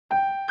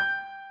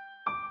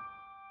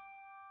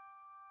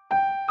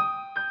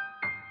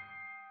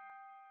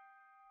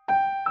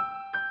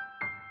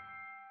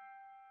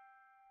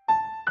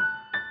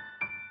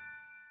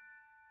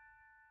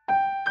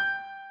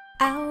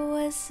I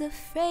was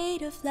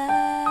afraid of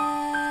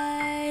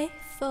life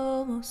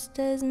almost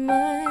as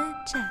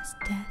much as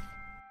death.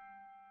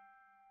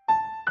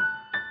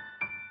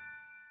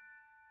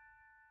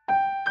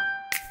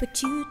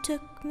 But you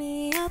took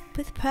me up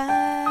with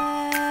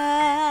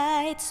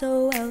pride,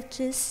 so I'll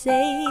just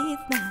save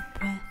my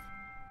breath.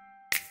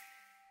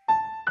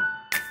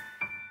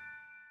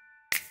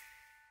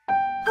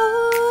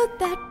 Oh,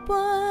 that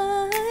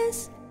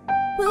once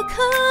will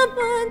come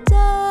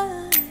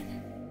undone,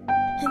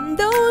 and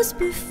those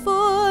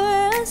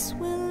before us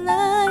will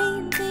lie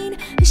in vain,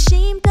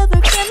 ashamed of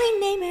our family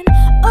name, and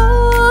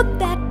all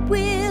that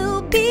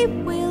will be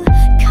will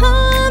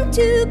come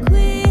too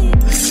quick.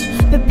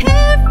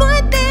 Prepare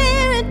for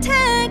their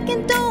attack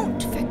and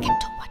don't forget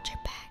to watch your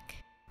back.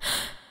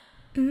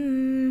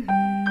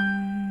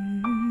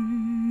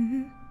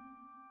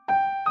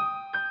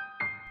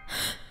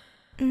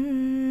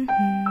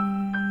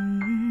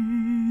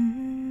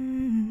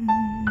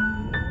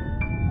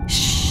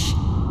 Shh.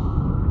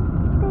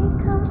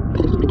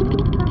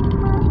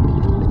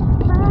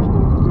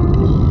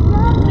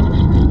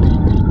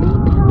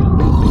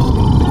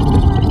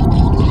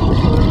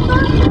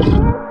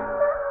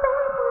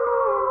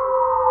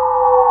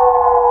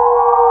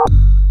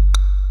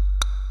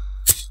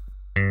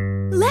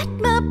 Let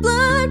my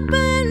blood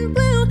burn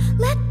blue,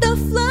 let the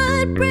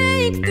flood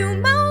break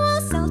through my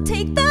walls, I'll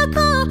take the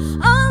call.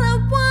 All I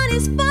want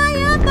is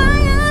fire,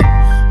 fire.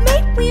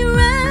 Make me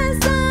rise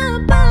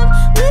above,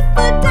 live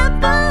or die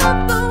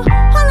below.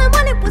 All I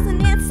wanted was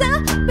an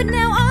answer, but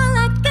now all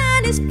I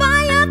got is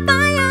fire,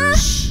 fire.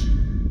 Shh.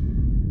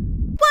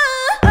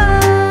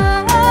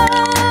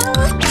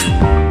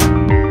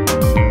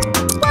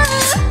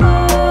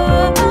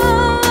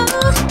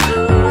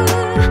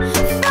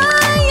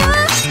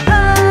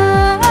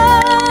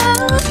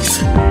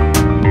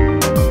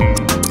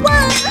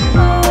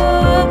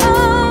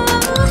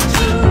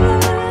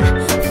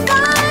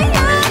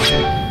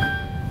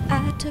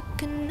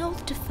 Took an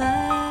oath to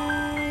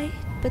fight,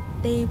 but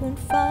they won't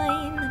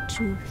find the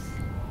truth.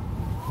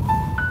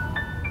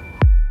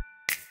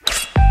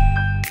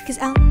 'Cause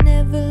I'll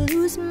never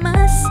lose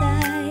my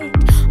sight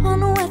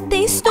on what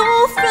they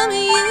stole from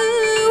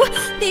you.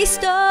 They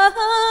stole.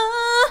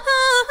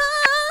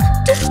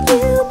 Do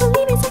you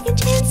believe in second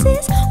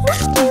chances?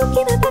 Would you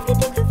give up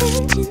everything for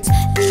vengeance?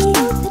 The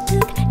oath I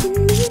took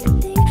didn't mean a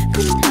thing,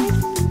 couldn't hide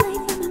from the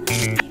light from my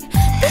memory.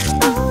 They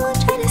all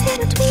try to stand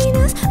between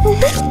us, but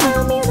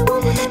without me, the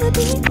one will never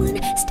be one.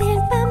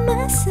 Stand by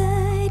my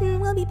side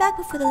and we'll be back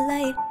before the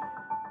light.